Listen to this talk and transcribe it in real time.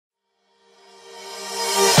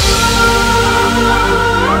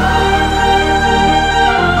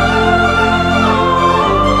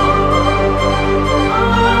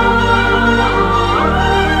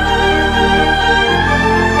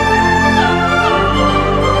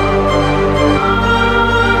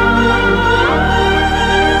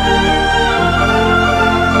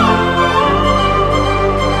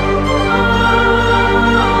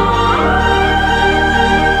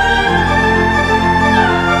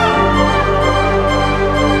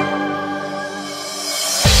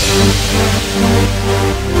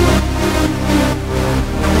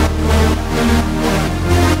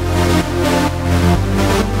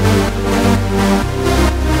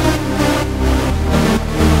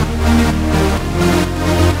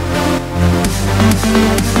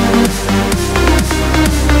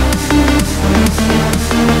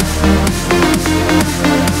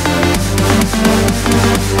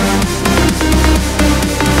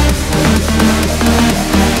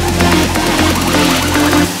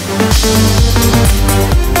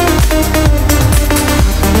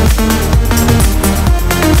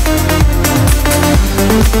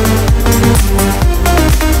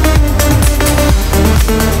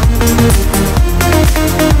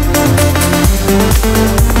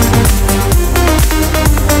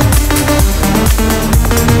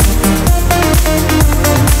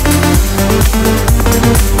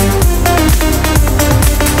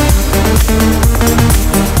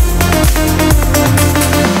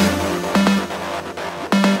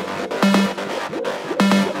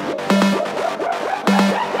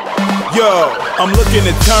I'm looking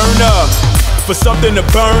to turn up, for something to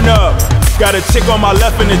burn up. Got a chick on my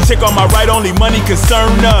left and a chick on my right, only money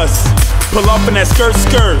concern us. Pull off in that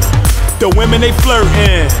skirt. The women they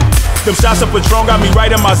flirtin'. Them shots of Patron got me right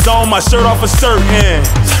in my zone, my shirt off a certain.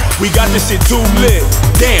 We got this shit too lit,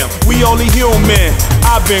 damn, we only human.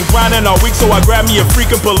 I've been grinding all week, so I grab me a freak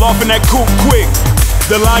and pull off in that coupe quick.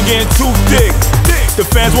 The line getting too thick, the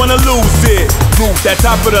fans wanna lose it. That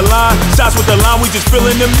top of the line, shots with the line, we just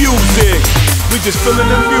feeling the music. We just feeling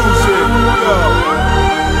the music, yo.